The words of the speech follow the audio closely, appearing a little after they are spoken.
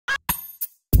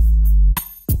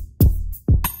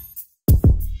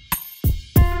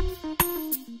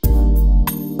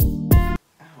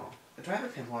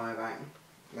pimple going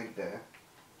like there.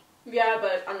 Yeah,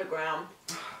 but underground.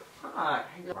 Right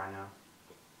now.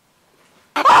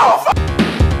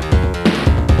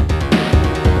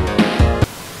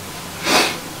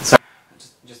 So,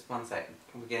 just one sec.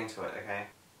 We're getting to it, okay?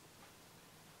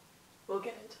 We'll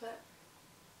get into it.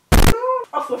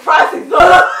 Oh, surprising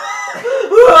though!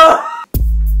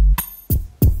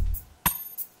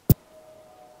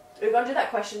 We're going to do that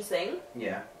questions thing.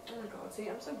 Yeah. Oh my god, see,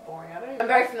 I'm so boring. I'm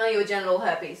very familiar with genital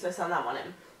herpes, so send that one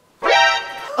in.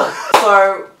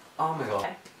 So, oh my god.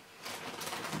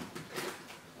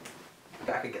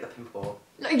 Okay. I could get the pimple.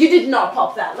 No, you did not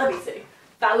pop that. Let me see.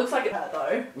 That looks like it hurt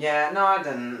though. Yeah, no I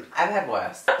didn't. I've had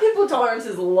worse. That pimple tolerance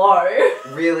is low.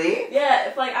 Really? Yeah,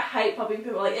 it's like I hate popping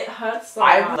pimple. Like it hurts so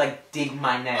I much. would like dig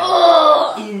my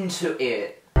nail into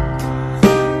it.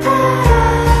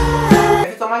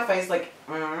 If it's on my face, like,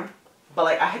 but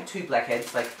like I had 2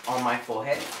 blackheads like on my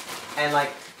forehead, and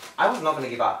like I was not gonna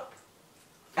give up.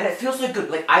 And it feels so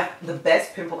good. Like the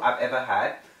best pimple I've ever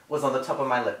had was on the top of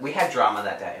my lip. We had drama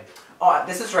that day. Oh,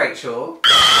 this is Rachel.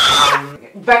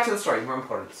 Back to the story, more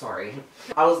important, sorry.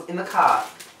 I was in the car,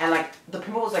 and like, the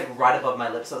pimple was like right above my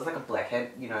lip, so it was like a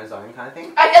blackhead, you know, zone kind of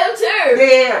thing. I get them too!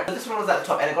 Yeah! But this one was at the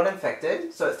top, and it got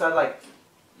infected, so it started like,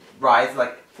 rise,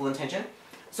 like, full intention.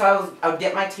 So I would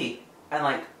get my teeth, and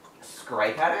like,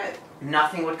 scrape at it.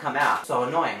 Nothing would come out. So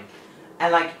annoying.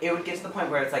 And like, it would get to the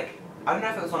point where it's like, I don't know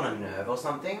if it was on a nerve or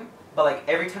something, but like,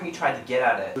 every time you tried to get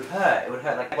at it, it would hurt. It would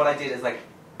hurt. Like, what I did is like,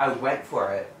 I went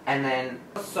for it, and then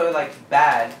it was so like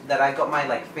bad that I got my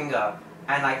like finger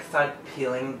and like started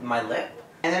peeling my lip,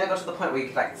 and then it got to the point where you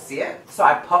could like see it. So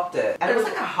I popped it, and it was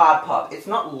like a hard pop. It's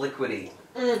not liquidy,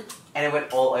 and it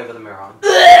went all over the mirror. So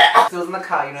it was in the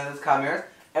car, you know those car mirrors,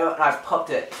 and I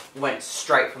popped it, went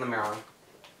straight from the mirror.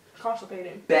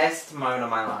 Constipating. Best moment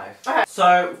of my life. Okay.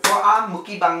 So for our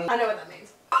mukbang, I know what that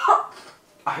means. I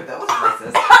hope that was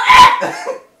racist.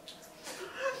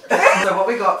 So what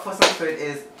we got for some food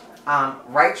is,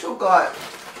 Rachel got...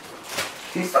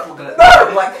 Can you stop looking at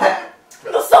me like that?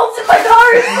 The salt's in my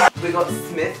nose! We got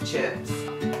Smith chips.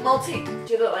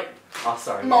 Do the like Oh,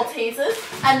 sorry. Maltesers,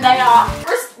 and they are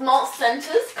crisp malt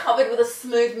centers covered with a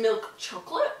smooth milk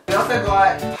chocolate. We also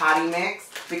got party mix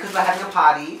because we're having a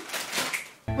party.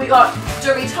 We got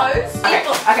Doritos. Okay,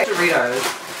 Doritos.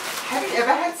 Have you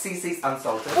ever had CC's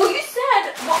unsalted? Well, you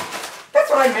said what? That's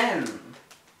what I meant.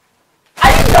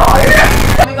 I didn't know.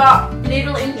 And we got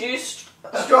needle-induced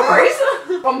strawberries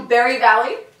from Berry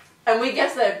Valley, and we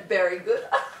guess they're very good.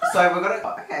 So we're gonna.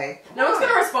 Okay. No one's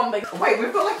gonna respond. Like, wait,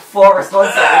 we've got like 4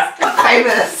 responses.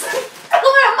 Famous.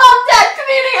 Hello, Mom, Dad,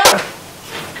 comedian.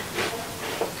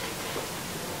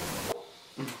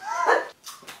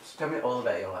 Just tell me all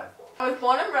about your life. I was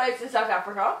born and raised in South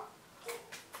Africa.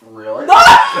 Really? No!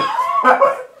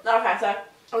 Okay, so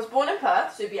I was born in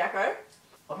Perth, Subiaco.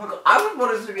 Oh my god, I was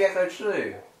born in Subiaco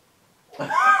too.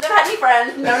 Never had any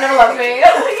friends, no one ever loved me.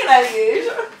 You know,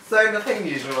 usual. So nothing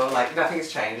usual, like nothing's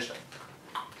changed.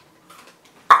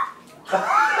 Oh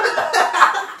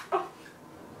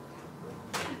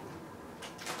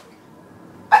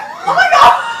my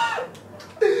god!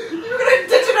 You're gonna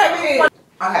detonate me!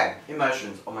 Okay,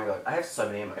 emotions. Oh my god, I have so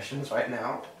many emotions right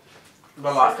now.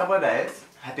 The last couple of days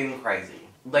have been crazy.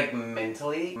 Like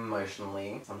mentally,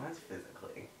 emotionally, sometimes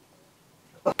physically.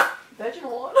 Virgin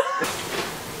water.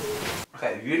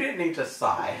 Okay, you didn't need to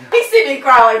sigh. He's seen me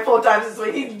cry like 4 times this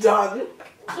week, he's done.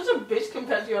 Such a bitch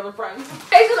compared to your other friends.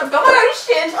 Jason, I've got my own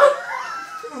shit!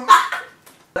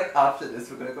 Like after this,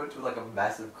 we're gonna go to like a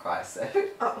massive cry set.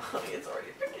 Oh, honey, it's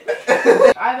already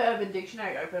beginning. I have the Urban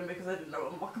Dictionary open because I didn't know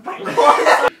what mukbang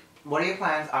was. What are your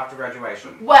plans after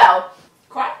graduation? Well,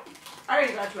 cry. I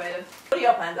already graduated. What are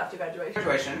your plans after graduation?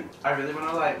 Graduation, I really want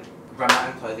to like run my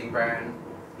own clothing brand,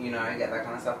 you know, get that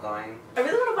kind of stuff going. I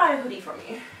really want to buy a hoodie from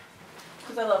you.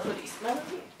 Because I love hoodies. Can I have a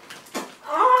hoodie?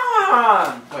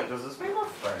 Ah! Wait, does this mean we're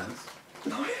friends?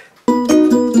 No.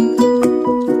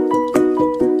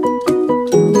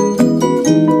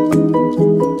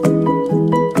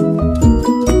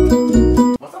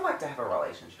 What's it like to have a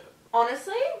relationship?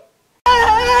 Honestly?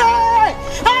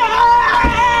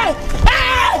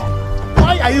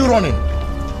 Why are you running?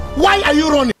 Why are you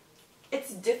running?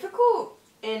 It's difficult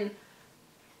in...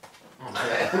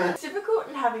 Okay. It's difficult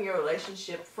in having a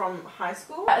relationship from high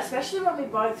school, especially when we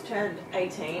both turned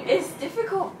 18. It's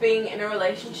difficult being in a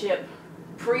relationship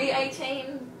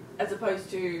pre-18 as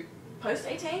opposed to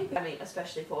post-18. I mean,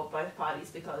 especially for both parties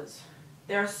because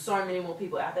there are so many more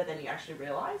people out there than you actually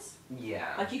realise.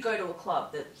 Yeah. Like you go to a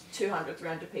club that's 200,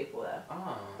 300 people there.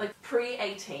 Oh. Like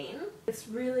pre-18, it's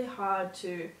really hard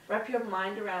to wrap your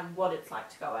mind around what it's like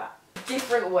to go out.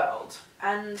 different world.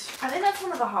 And I think that's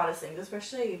one of the hardest things,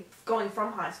 especially going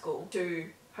from high school to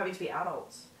having to be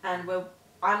adults. And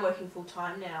I'm working full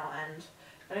time now, and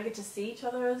I don't get to see each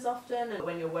other as often. And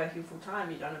when you're working full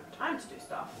time, you don't have time to do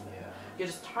stuff. Yeah. You're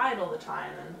just tired all the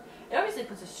time, and it obviously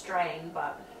puts a strain.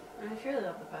 But I mean, if you really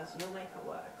love the person, you'll make it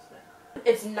work. So.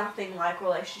 It's nothing like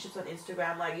relationships on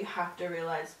Instagram. Like, you have to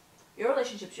realize your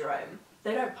relationship's your own.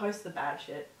 They don't post the bad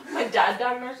shit. My dad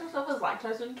diagnosed himself as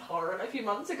lactose intolerant a few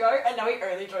months ago, and now he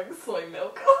only drinks soy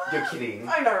milk. You're kidding.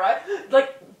 I know, right?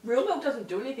 Like, real milk doesn't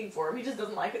do anything for him. He just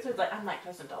doesn't like it, so he's like, I'm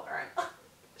lactose intolerant.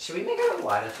 Should we make it a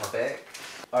lighter topic?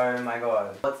 Oh my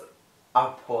god. What's a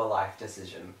poor life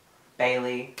decision?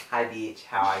 Bailey, hi beach,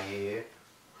 how are you?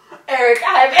 Eric,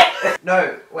 hi.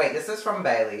 No, wait, this is from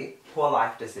Bailey. Poor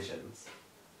life decisions.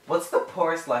 What's the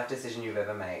poorest life decision you've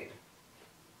ever made?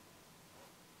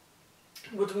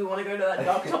 Well, do we want to go to that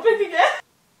dark topic again?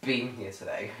 Being here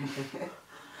today.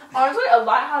 Honestly, a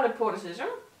lighthearted poor decision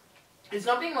is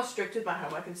not being more strict with my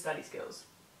homework and study skills.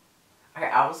 Okay,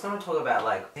 I was gonna talk about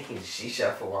like taking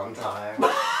shisha for one time.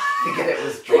 Thinking it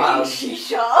was drugs. Taking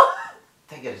shisha?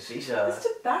 Taking a shisha. It's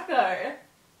tobacco.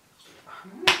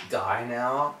 I'm gonna die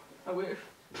now. I wish.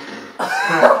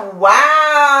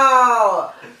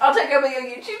 Wow! I'll take over your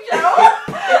YouTube channel.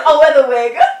 I'll wear the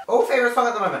wig. Oh, favourite song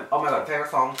at the moment. Oh my god, favourite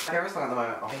song. Favourite song at the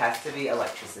moment. It has to be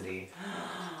Electricity.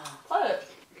 What?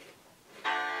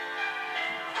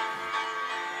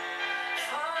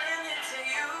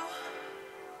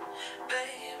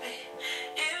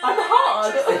 I'm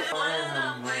hard.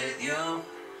 I'm with you.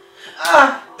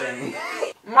 Ah! Dang.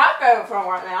 My favourite song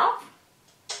right now.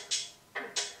 I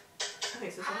think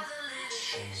it's this one.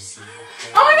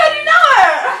 Oh my god, you know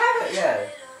it! I have it, yeah.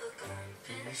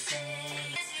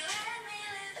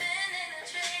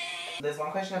 There's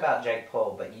one question about Jake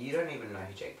Paul, but you don't even know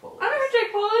who Jake Paul is. I know who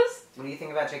Jake Paul is. What do you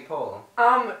think about Jake Paul?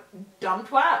 Dumb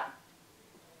twat. I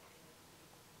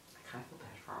kind of feel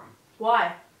bad for him.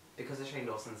 Why? Because of Shane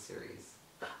Dawson's series.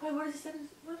 Wait, what is he saying?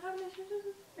 What happened to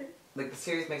Shane? Like, the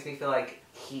series makes me feel like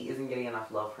he isn't getting enough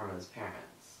love from his parents.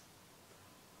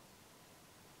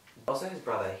 Also, his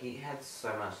brother, he had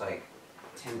so much, like,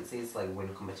 tendencies to, like,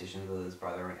 win competitions with his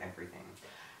brother and everything.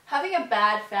 Having a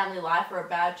bad family life or a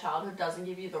bad childhood doesn't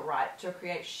give you the right to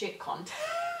create shit content.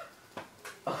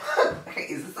 Okay,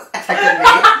 is this attacking me?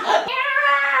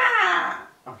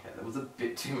 Okay, that was a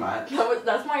bit too much.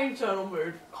 That's my internal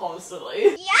mood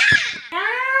constantly.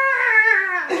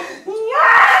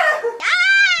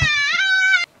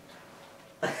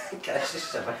 Can I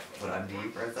just shove my foot under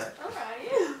you for a sec?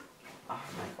 Alright. Oh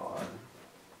my god.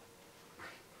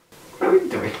 What are we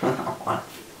doing on that one?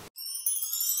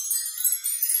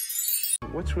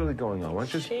 What's really going on?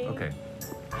 What's just okay?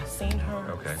 I seen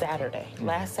her Saturday,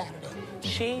 last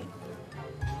Saturday.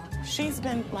 She's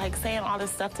been like saying all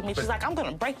this stuff to me. She's like, I'm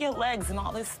gonna break your legs and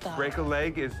all this stuff. Break a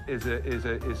leg is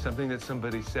something that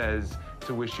somebody says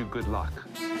to wish you good luck.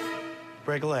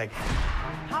 Break a leg.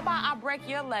 How about I break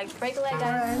your legs? Break a leg,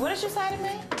 guys. What did you say to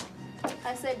me?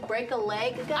 I said break a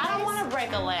leg, guys. I don't want to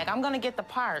break a leg. I'm gonna get the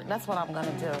part. That's what I'm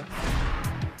gonna do.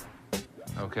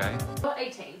 Okay. You're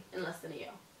 18 in less than a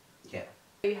year. Yeah.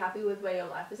 Are you happy with where your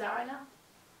life is at right now?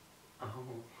 Oh.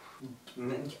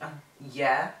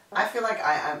 Yeah. I feel like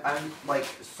I'm like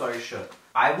so shook.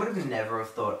 I would have never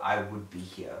thought I would be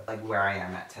here, like where I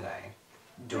am at today,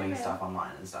 doing stuff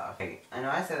online and stuff. Like, I know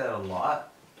I say that a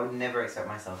lot. I would never expect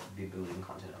myself to be building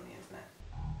content on the internet.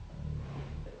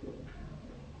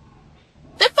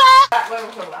 What are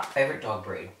we talking about? Favorite dog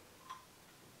breed?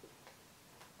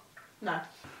 No.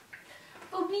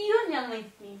 Oh, you're not my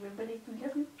favorite, but if you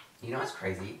love me. You know what's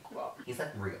crazy? What? He's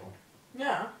like real.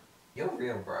 Yeah. You're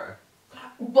real, bro.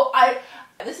 But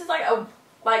this is like I'm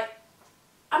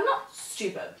not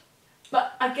stupid,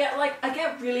 but I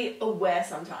get really aware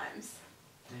sometimes.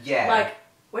 Yeah. Like,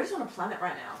 we're just on a planet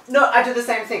right now. No, I do the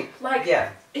same thing. Like,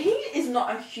 yeah. He is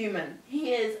not a human.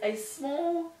 He is a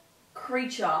small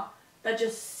creature that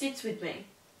just sits with me.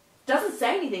 Doesn't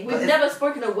say anything. We've never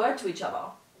spoken a word to each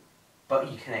other.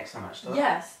 But you connect so much to it.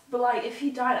 Yes, but like, if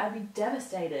he died, I'd be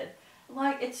devastated.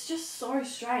 Like, it's just so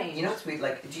strange. You know what's weird?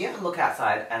 Like, do you ever look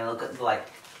outside and look at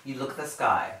you look at the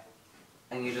sky,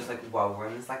 and you're just like, wow, we're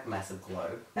in this like massive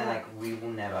globe, and like we will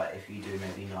never, if you do,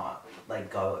 maybe not,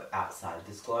 like go outside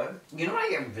this globe. You know what I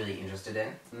get really interested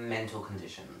in? Mental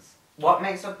conditions. What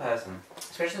makes a person,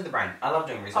 especially the brain? I love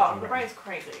doing research on the brain's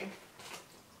crazy.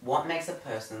 What makes a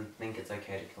person think it's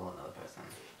okay to kill another person?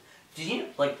 Do you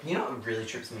you know what really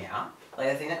trips me out? Like,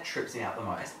 the thing that trips me out the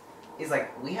most is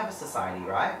like, we have a society,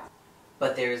 right?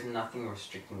 But there is nothing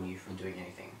restricting you from doing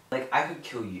anything. Like, I could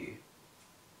kill you.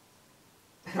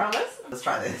 Promise? Let's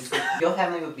try this. Your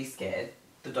family would be scared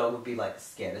the dog would be like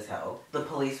scared as hell. The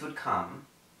police would come,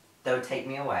 they would take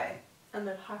me away. And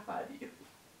then high five you.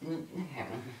 No,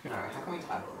 how can we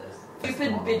title this?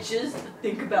 Stupid bitches that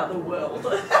think about the world.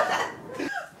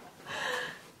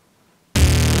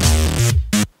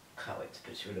 Can't wait to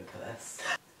put you in a purse.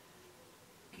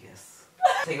 Yes.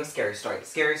 Tell you a scary story.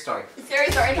 Scary story.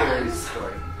 Scary story time. Scary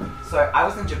story. So I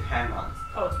was in Japan once.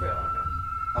 Oh, it's real. Okay.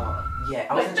 Oh, yeah,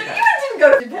 I was in Japan. You didn't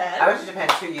go to Japan. I went to Japan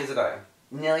 2 years ago.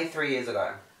 Nearly 3 years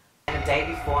ago. And the day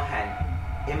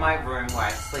beforehand, in my room where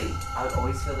I sleep, I would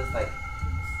always feel this like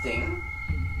thing.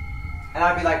 And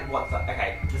I'd be like, what the,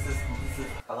 okay, this is,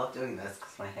 I love doing this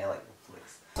because my hair like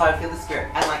flicks. So I'd feel the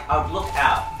spirit and like I would look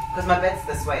out, because my bed's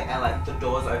this way and like the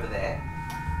door's over there.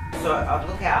 So I'd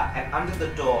look out and under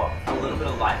the door, a little bit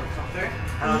of light would come through.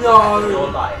 And I'd look at the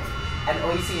door light. And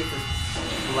all you see is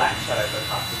this black shadow go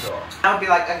past the door. I would be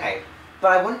like, okay,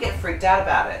 but I wouldn't get freaked out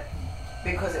about it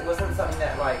because it wasn't something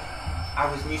that like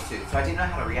I was used to, so I didn't know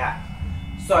how to react.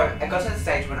 So I got to the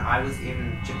stage when I was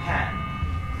in Japan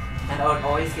and I would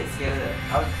always get scared of it.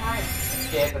 I was kind of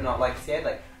scared but not like scared.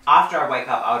 Like after I wake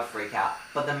up I would freak out,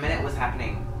 but the minute it was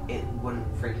happening it wouldn't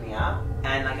freak me out.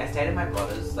 And like I stayed in my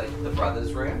brother's, like the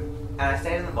brother's room, and I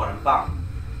stayed in the bottom bunk,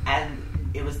 and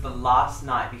it was the last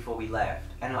night before we left.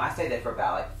 And I stayed there for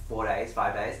about like 4 days,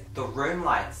 5 days. The room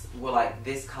lights were like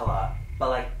this colour, but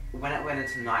like when it went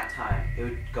into nighttime, it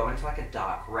would go into like a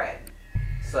dark red.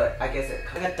 So I guess it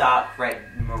like a dark red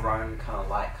maroon kind of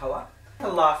light colour. The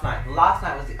last night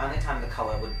was the only time the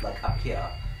colour would like appear.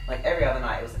 Like every other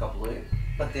night it was like a blue,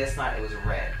 but this night it was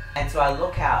red. And so I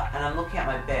look out and I'm looking at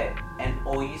my bed and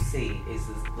all you see is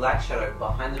this black shadow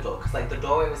behind the door. Because like the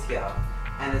doorway was here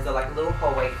and there's a like little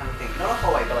hallway kind of thing. Not a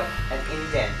hallway but like an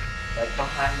indent like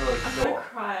behind the door. I'm gonna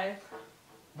cry.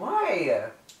 Why?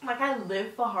 Like I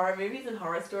live for horror movies and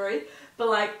horror stories, but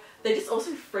like they just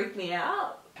also freak me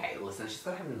out. Okay, listen, she's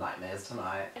gonna have nightmares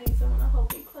tonight. I need someone to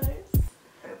hold me close.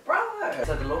 Bravo!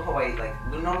 So the little hallway, like,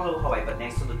 not a little hallway, but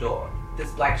next to the door, this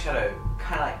black shadow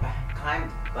kind of like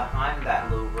behind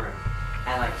that little room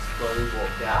and like slowly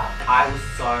walked out. I was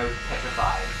so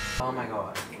petrified. Oh my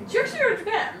god. Did you actually go to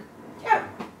Japan? Yeah.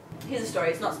 Here's a story,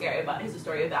 it's not scary, but here's a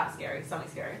story about scary, something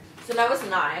scary. So when I was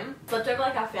 9, slept over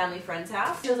like our family friend's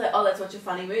house. She was like, oh, let's watch a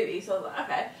funny movie. So I was like,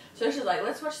 okay. So she was like,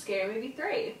 let's watch Scary Movie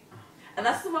 3. And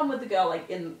that's the one with the girl like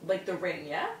in like the ring,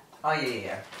 yeah? Oh yeah,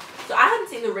 yeah. So I hadn't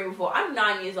seen the ring before. I'm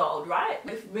 9 years old, right?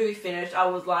 The movie finished, I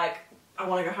was like, I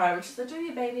want to go home. And she's like, do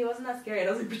you baby, wasn't that scary? And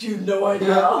I was like, but you have no idea.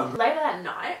 Later that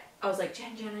night, I was like,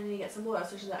 Jen, I need to get some water.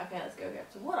 So she's like, okay, let's go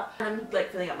get some water. And I'm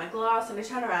like filling up my glass and I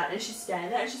turn around and she's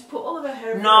standing there and she's put all of her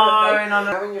hair in front of her face.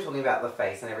 No. When you're talking about the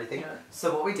face and everything. Yeah.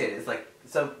 So what we did is like,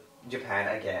 so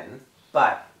Japan again,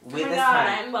 but with this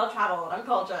time. I'm well travelled, I'm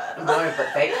cultured. No,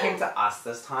 but they came to us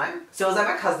this time. So it was at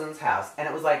my cousin's house and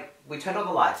it was like, we turned all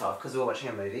the lights off because we were watching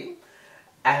a movie.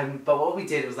 But what we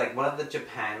did was like one of the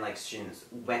Japan like students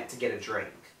went to get a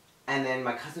drink. And then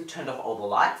my cousin turned off all the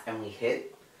lights and we hid.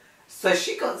 So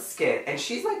she got scared and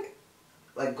she's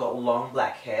like got long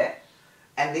black hair.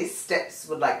 And these steps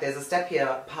would like, there's a step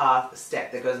here, path,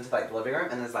 step that goes into like the living room.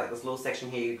 And there's like this little section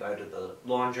here, you go to the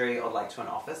laundry or like to an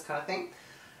office kind of thing.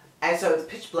 And so it's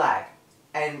pitch black.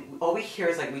 And all we hear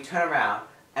is like, we turn around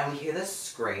and we hear this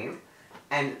scream.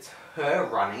 And it's her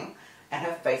running and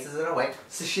her face is in a way.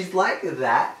 So she's like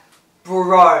that.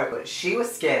 Bro, she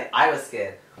was scared, I was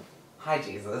scared. Hi,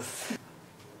 Jesus.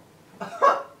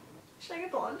 Should I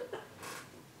get blonde?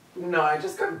 No, I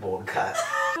just got board cut.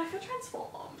 I feel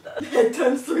transformed. Head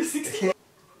turns 360.